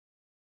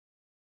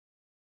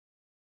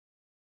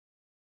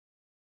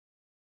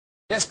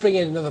Let's bring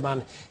in another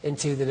man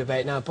into the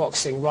debate now.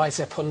 Boxing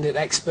writer, pundit,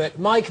 expert,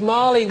 Mike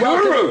Marley.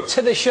 Welcome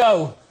to the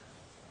show.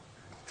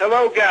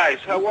 Hello, guys.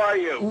 How are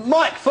you?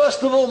 Mike,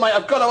 first of all, mate,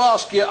 I've got to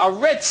ask you, I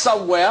read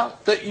somewhere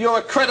that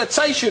your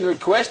accreditation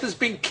request has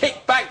been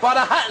kicked back by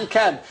the Hatton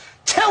camp.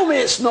 Tell me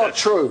it's not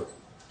true.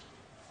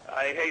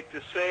 I hate to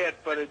say it,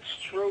 but it's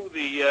true.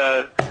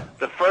 The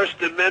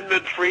First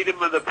Amendment,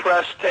 freedom of the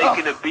press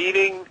taking a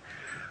beating,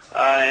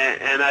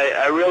 and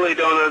I really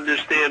don't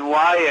understand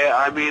why.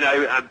 I mean,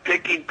 I'm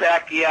picking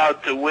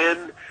Pacquiao to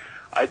win.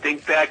 I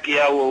think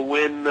Pacquiao will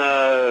win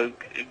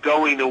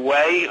going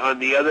away. On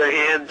the other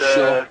hand,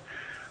 Sure.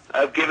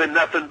 I've given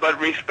nothing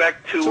but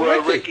respect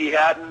to Ricky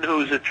Hatton,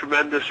 who's a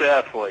tremendous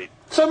athlete.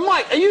 So,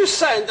 Mike, are you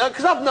saying,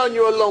 because I've known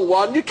you a long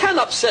while, and you can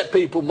upset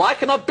people,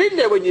 Mike, and I've been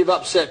there when you've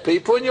upset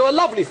people, and you're a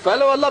lovely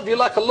fellow, I love you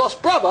like a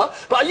lost brother,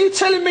 but are you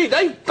telling me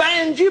they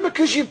banned you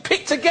because you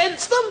picked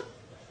against them?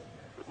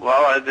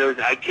 Well,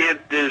 I can't,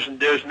 there's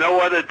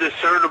no other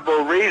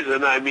discernible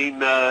reason. I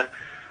mean,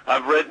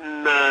 I've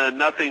written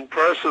nothing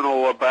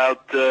personal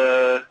about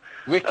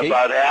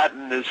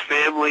Hatton, his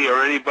family,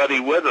 or anybody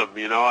with him.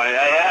 You know, I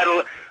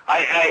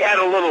had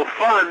a little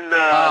fun.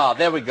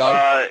 There we go.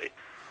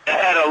 I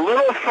had a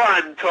little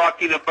fun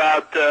talking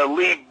about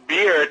Lee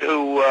Beard,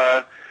 who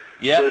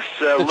this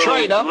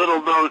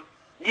little known.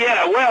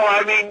 Yeah, well,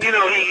 I mean, you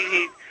know,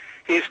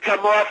 he's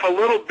come off a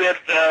little bit,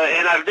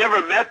 and I've never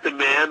met the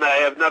man.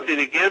 I have nothing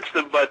against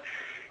him, but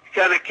he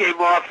kind of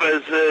came off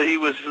as he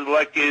was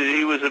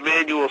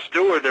Emmanuel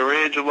Stewart or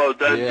Angelo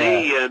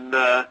Dundee, and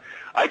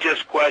I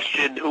just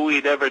questioned who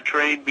he'd ever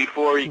trained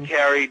before he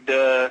carried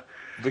Mr.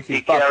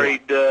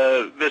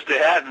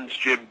 Hatton's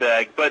gym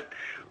bag, But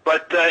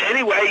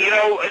anyway, you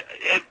know,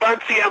 at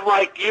Bunsey, I'm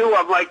like you.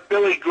 I'm like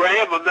Billy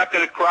Graham. I'm not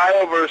going to cry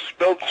over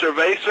spilt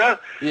cerveza.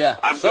 Yeah.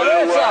 I'm not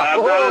on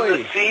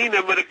the scene.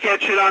 I'm going to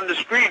catch it on the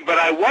screen. But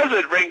I was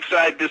at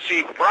ringside to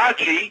see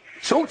Fracci.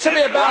 Talk to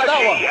me about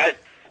that one.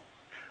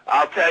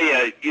 I'll tell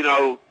you, you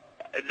know,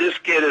 this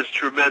kid is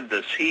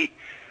tremendous. He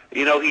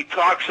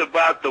talks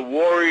about the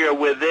warrior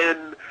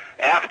within.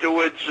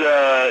 Afterwards,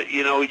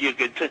 you know, you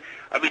could.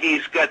 I mean,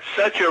 he's got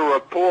such a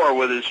rapport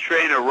with his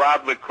trainer,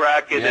 Rob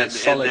McCracken, and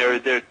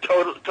they're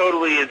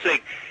totally in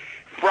sync.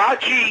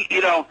 Fracci,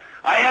 you know,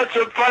 I had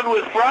some fun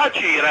with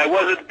Fracci, and I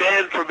wasn't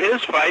banned from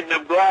his fight, and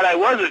I'm glad I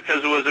wasn't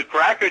because it was a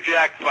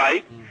crackerjack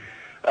fight.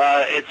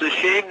 It's a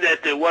shame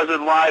that it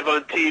wasn't live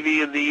on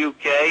TV in the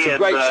UK,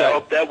 and I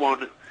hope that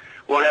won't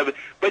happen.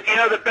 But, you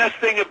know, the best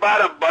thing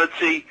about him,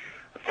 Bunsey,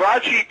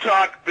 Fracci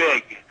talked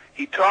big.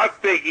 He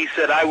talked big. He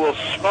said, I will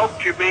smoke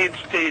Jermaine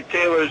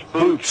Taylor's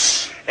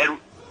boots.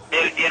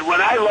 And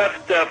when I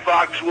left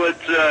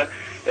Foxwoods,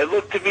 it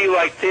looked to me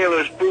like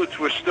Taylor's boots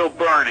were still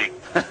burning.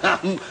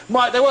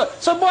 Mike, they were.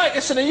 So, Mike,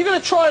 listen, are you going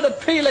to try and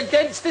appeal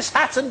against this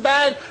Hatton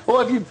ban,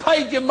 or have you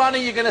paid your money,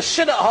 you're going to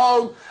sit at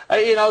home,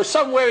 you know,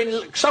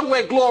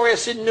 somewhere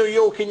glorious in New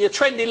York in your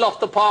trendy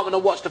loft apartment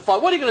and watch the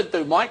fight? What are you going to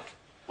do, Mike?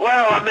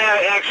 Well, I'm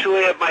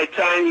actually at my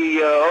tiny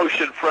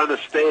oceanfront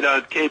estate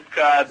on Cape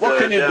Cod. What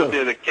can you do?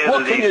 Near the Kennedys.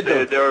 What can you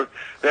do?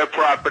 Their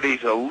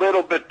property's a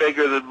little bit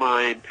bigger than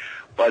mine,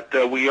 but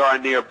we are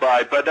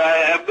nearby. But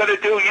I'm going to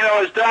do, you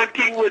know, as Don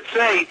King would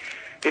say,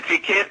 if you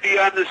can't be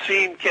on the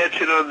scene, catch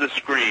it on the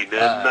screen.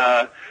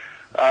 And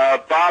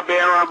Bob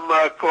Arum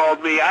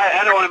called me.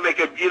 I don't want to make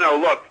a, you know,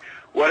 look,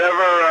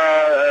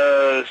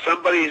 whatever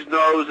somebody's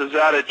nose is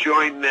out of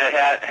joint the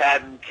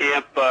Hatton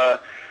camp,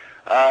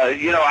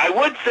 you know, I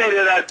would say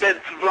that I've been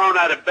thrown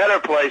out of better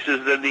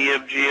places than the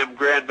MGM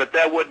Grand, but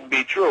that wouldn't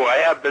be true. I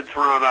have been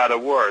thrown out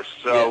of worse.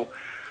 So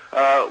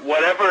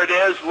whatever it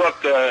is,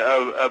 look,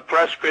 a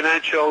press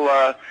credential,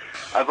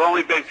 I've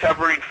only been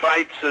covering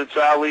fights since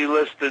Ali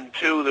Liston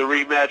 2, the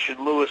rematch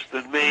in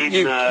Lewiston, Maine.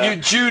 You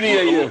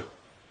junior, you.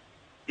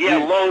 Yeah,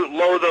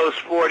 low those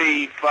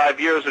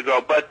 45 years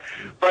ago. But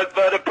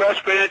a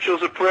press credential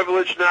is a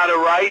privilege, not a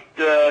right.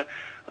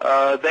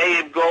 They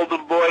and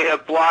Golden Boy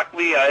have blocked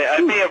me.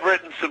 I may have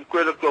written some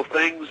critical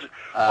things,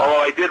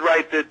 although I did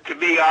write that, to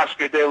me,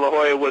 Oscar De La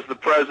Hoya was the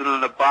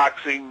president of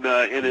boxing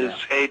in his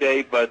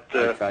heyday, but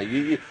it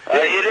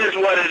is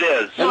what it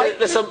is.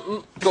 Listen,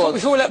 before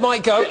we let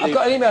Mike go, I've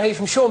got an email here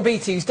from Sean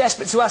Beattie, who's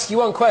desperate to ask you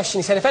one question.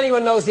 He said, if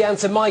anyone knows the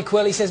answer, Mike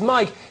will. He says,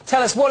 Mike,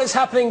 tell us what is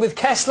happening with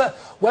Kessler.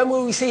 When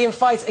will we see him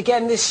fight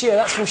again this year?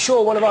 That's from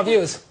Sean, one of our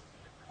viewers.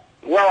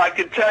 Well, I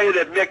can tell you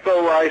that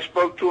Mikkel, I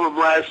spoke to him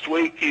last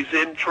week. He's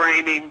in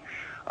training.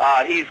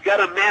 He's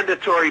got a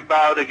mandatory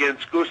bout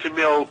against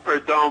Gusimil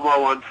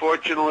Perdomo.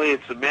 Unfortunately,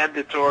 it's a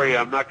mandatory.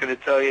 I'm not going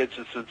to tell you it's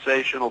a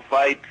sensational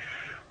fight,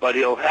 but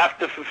he'll have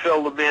to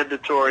fulfill the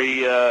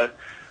mandatory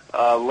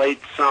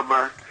late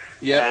summer.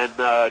 Yeah.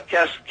 And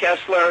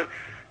Kessler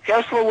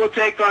will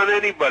take on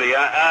anybody.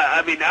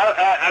 I mean,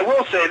 I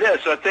will say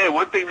this. I'll tell you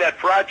one thing, that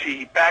Fracci,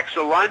 he packs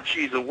a lunch.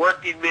 He's a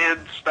working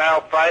man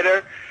style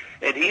fighter.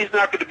 And he's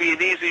not going to be an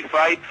easy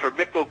fight for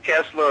Mikkel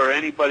Kessler or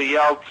anybody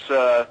else.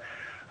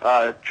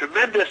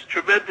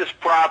 Tremendous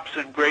props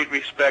and great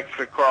respect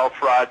for Carl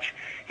Froch.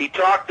 He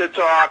talked the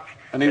talk,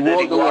 and then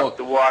he walked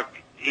the walk.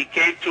 He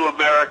came to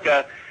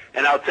America,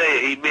 And I'll tell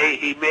you,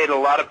 he made a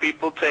lot of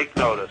people take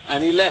notice.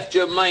 And he left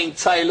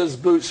Jermaine Taylor's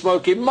boot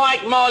smoking.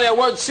 Mike Marley, I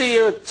won't see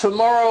you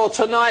tomorrow or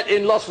tonight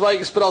in Las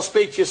Vegas, but I'll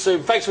speak to you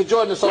soon. Thanks for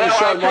joining us on the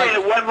show, I'll Mike.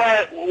 tell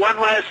you one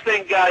last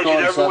thing, guys.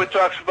 Everyone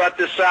talks about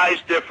the size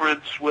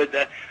difference.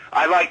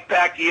 I like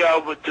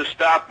Pacquiao to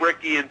stop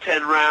Ricky in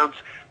 10 rounds.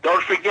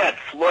 Don't forget,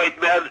 Floyd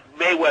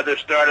Mayweather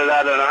started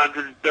out at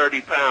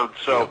 130 pounds.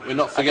 So we're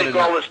not forgetting I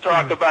think all this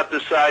talk about the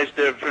size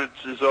difference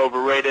is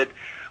overrated.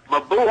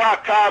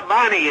 Mabuhay ka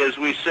mani, as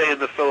we say in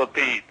the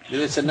Philippines.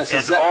 Listen,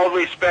 and all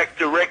respect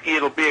to Ricky,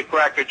 it'll be a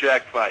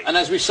crackerjack fight. And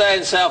as we say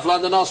in South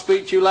London, I'll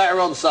speak to you later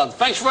on, son.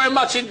 Thanks very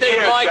much indeed,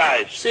 Cheers, Mike.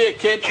 Guys. See you,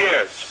 kid.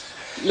 Cheers.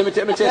 Let me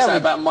tell you something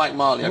about Mike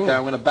Marley. Okay,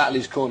 I'm going to battle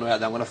his corner out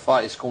there. I'm going to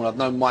fight his corner. I've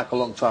known Mike a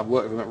long time.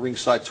 Worked with him at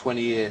ringside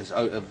 20 years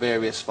of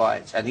various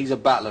fights. And he's a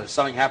battler. If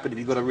something happened, if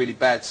he got a really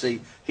bad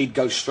seat, he'd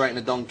go straight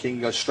into Don King,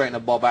 he'd go straight into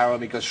Bob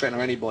Arum, he'd go straight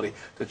into anybody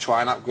to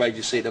try and upgrade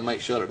your seat to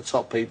make sure that the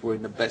top people are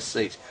in the best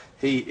seats.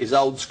 He is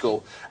old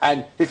school.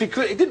 And if he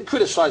didn't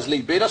criticise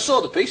Lee Beard, I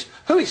saw the piece.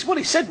 What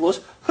he said was,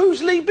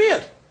 who's Lee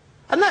Beard?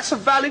 And that's a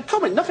valid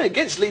comment. Nothing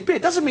against Lee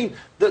Beard. Doesn't mean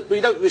that we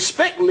don't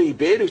respect Lee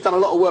Beard, who's done a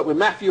lot of work with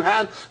Matthew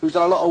Hatton, who's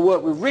done a lot of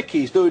work with Ricky.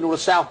 He's doing all the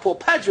Southpaw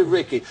pads with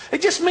Ricky.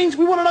 It just means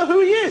we want to know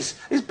who he is.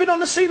 He's been on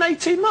the scene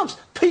 18 months.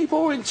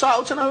 People are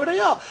entitled to know who they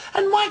are.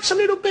 And Mike's a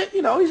little bit,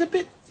 you know, he's a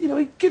bit, you know,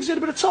 he gives it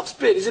a bit of top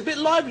spin. He's a bit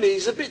lively.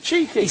 He's a bit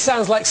cheeky. He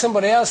sounds like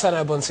somebody else I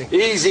know, Bunty.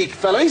 Easy,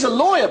 fella. He's a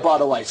lawyer, by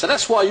the way. So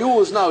that's why you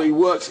always know he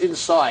works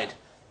inside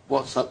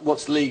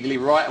what's legally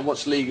right and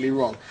what's legally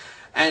wrong.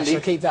 And so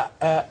keep that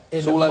in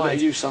it's all over mind.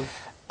 to you, son.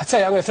 I tell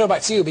you, I'm going to throw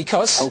back to you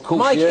because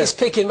Mike is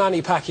picking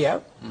Manny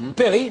Pacquiao.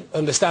 Billy,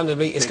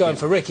 understandably, is going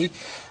for Ricky.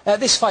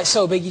 This fight's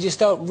so big, you just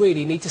don't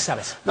really need to sell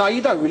it. No,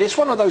 you don't really. It's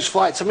one of those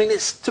fights. I mean,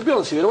 it's, to be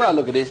honest with you, the way I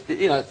look at it,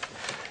 you know,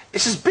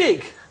 it's as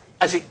big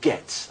as it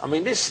gets. I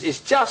mean, this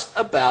is just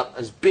about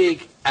as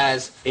big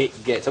as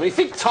it gets. I mean,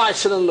 think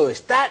Tyson and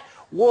Lewis. That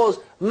was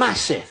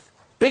massive.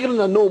 Bigger than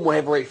a normal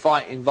heavyweight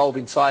fight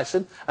involving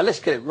Tyson. And let's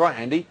get it right,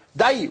 Andy.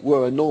 They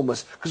were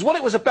enormous. Because what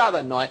it was about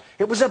that night,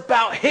 it was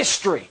about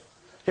history.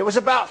 It was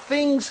about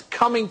things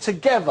coming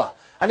together.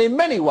 And in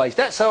many ways,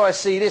 that's how I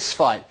see this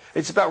fight.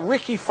 It's about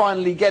Ricky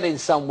finally getting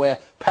somewhere,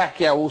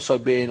 Pacquiao also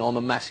being on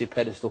a massive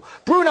pedestal.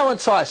 Bruno and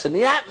Tyson,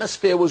 the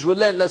atmosphere was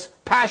relentless,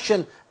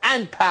 passion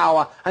and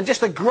power, and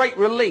just a great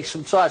release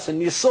from Tyson.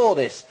 You saw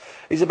this.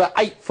 He's about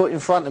 8 foot in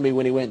front of me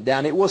when he went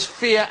down. It was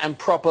fear and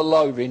proper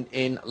loathing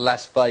in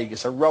Las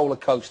Vegas, a roller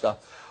coaster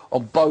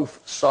on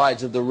both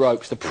sides of the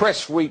ropes. The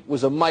press week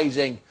was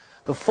amazing.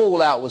 The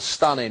fallout was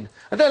stunning.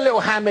 And then little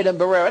Hamid and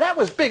Barrera, that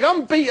was big.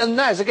 Unbeaten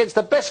Naz against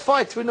the best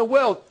fighter in the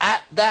world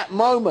at that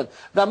moment.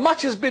 Now,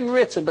 much has been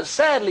written, but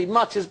sadly,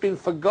 much has been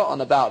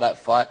forgotten about that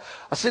fight.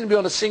 I seem to be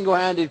on a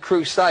single-handed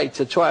crusade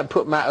to try and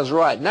put matters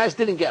right. Naz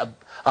didn't get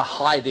a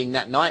hiding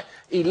that night.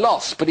 He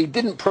lost, but he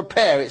didn't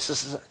prepare.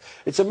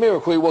 It's a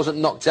miracle he wasn't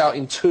knocked out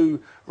in 2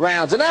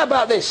 rounds. And how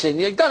about this,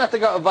 you don't have to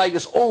go to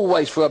Vegas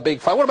always for a big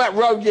fight. What about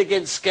Rody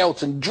against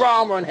Skelton?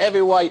 Drama and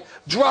heavyweight.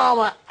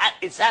 Drama at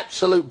its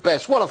absolute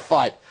best. What a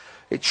fight.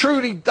 It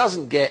truly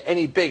doesn't get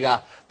any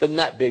bigger than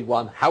that big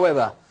one.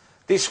 However,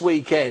 this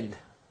weekend,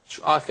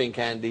 I think,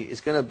 Andy, is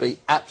going to be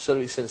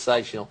absolutely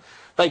sensational.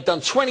 They've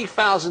done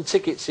 20,000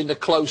 tickets in the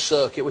closed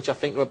circuit, which I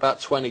think are about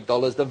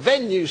 $20. The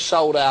venue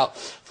sold out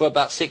for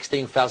about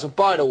 16,000.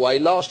 By the way,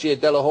 last year,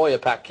 De La Hoya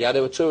Pacquiao,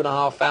 there were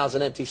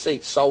 2,500 empty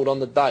seats sold on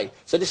the day.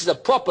 So this is a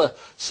proper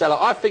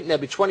sellout. I think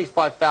there'll be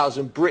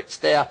 25,000 Brits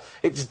there.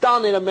 It's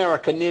done in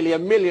America, nearly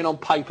 $1 million on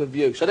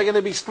pay-per-view. So they're going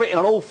to be splitting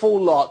an awful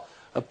lot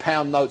of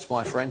pound notes,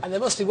 my friend. And there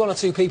must be 1 or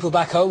 2 people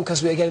back home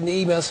because we're getting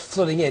the emails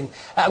flooding in.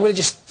 I'm going to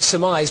just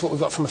surmise what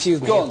we've got from a few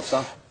of them. Go on,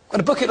 son. Got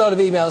a bucket load of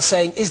emails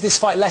saying, is this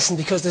fight lessened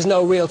because there's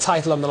no real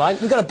title on the line?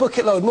 We've got a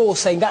bucket load more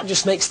saying that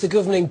just makes the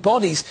governing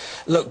bodies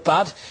look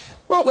bad.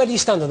 Well, where do you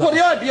stand on that? Well,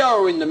 the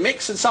IBO are in the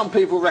mix, and some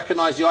people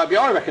recognise the IBO.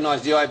 I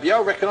recognise the IBO,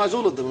 I recognise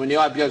all of them. And the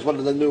IBO is one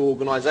of the new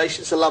organisations.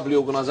 It's a lovely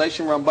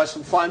organisation run by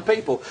some fine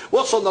people.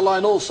 What's on the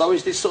line also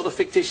is this sort of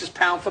fictitious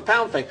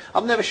pound-for-pound thing.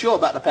 I'm never sure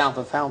about the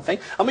pound-for-pound thing.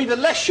 I'm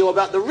even less sure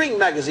about the Ring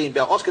magazine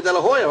belt. Oscar De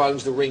La Hoya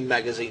owns the Ring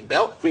magazine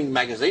belt, Ring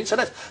magazine, so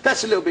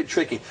that's a little bit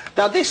tricky.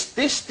 Now,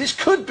 this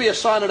could be a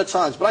sign of the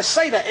times, but I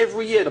say that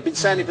every year. I've been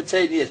saying it for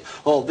 10 years.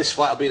 Oh, this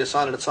fight will be the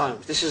sign of the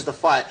times. This is the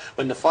fight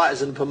when the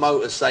fighters and the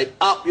promoters say,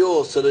 up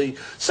yours to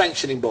the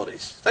sanctioning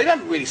bodies. They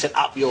haven't really said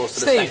up yours to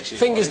the sanctioning Steve,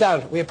 fingers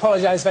bodies. down. We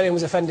apologise if anyone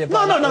was offended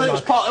by that. No, it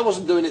was part. I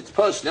wasn't doing it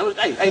personally.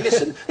 Hey,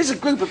 listen, there's a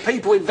group of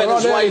people in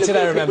Venezuela, a group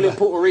of people in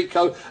Puerto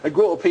Rico, a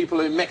group of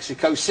people in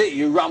Mexico City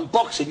who run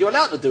boxing. You're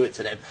allowed to do it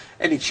to them.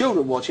 Any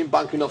children watching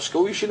bunking off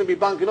school, you shouldn't be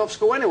bunking off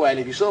school anyway. And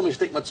if you saw me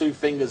stick my 2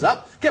 fingers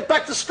up, get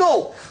back to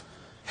school.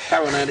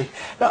 Carry on, Andy.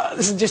 No,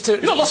 listen, just to...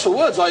 You're not lost for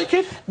words, are you,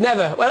 kid?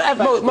 Never. Well,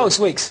 ever, most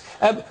weeks.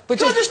 But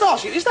can I just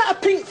ask you, is that a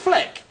pink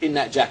fleck in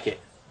that jacket?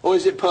 Or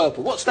is it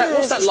purple? What's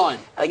that line?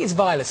 I think it's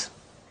violet.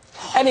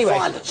 Anyway,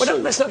 Violence,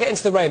 let's not get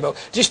into the rainbow.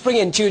 Just bring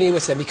in Junior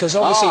Witter, because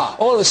obviously,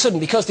 all of a sudden,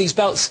 because these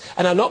belts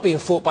are now not being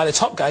fought by the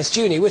top guys,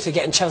 Junior Witter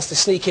getting a chance to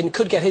sneak in,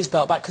 could get his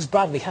belt back because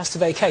Bradley has to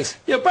vacate.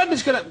 Yeah,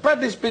 Bradley's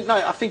been, no,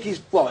 I think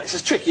he's, well, it's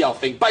a tricky old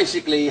thing.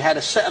 Basically, he had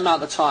a set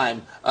amount of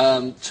time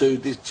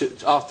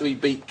after he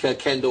beat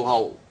Kendall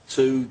Holt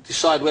to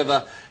decide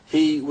whether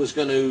he was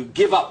going to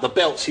give up the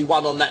belts he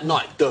won on that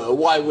night. Duh,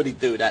 why would he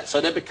do that? So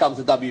then becomes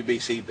the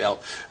WBC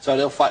belt. So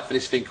they'll fight for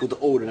this thing called the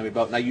ordinary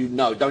belt. Now, you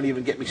know, don't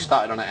even get me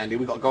started on that, Andy.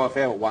 We've got to go off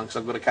air at 1 because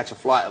I've got to catch a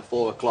flight at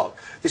 4 o'clock.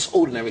 This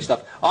ordinary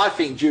stuff. I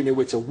think Junior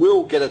Witter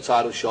will get a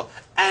title shot,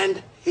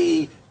 and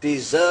he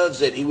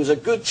deserves it. He was a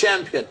good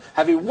champion.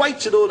 Having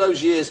waited all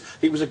those years,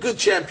 he was a good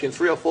champion.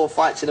 3 or 4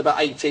 fights in about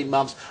 18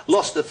 months.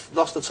 Lost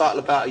the title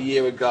about a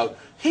year ago.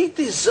 He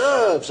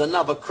deserves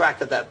another crack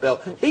at that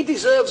belt. He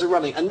deserves a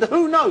running. And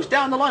who knows,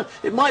 down the line,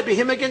 it might be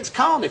him against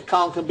Khan if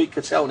Khan can beat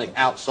Kotelnik,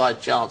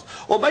 outside chance.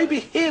 Or maybe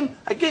him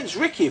against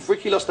Ricky if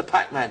Ricky lost to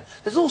Pac-Man.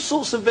 There's all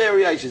sorts of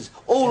variations.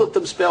 All of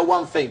them spell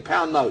one thing,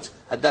 pound notes.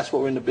 And that's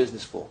what we're in the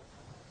business for.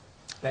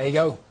 There you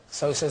go.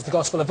 So says the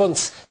Gospel of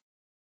Bunce.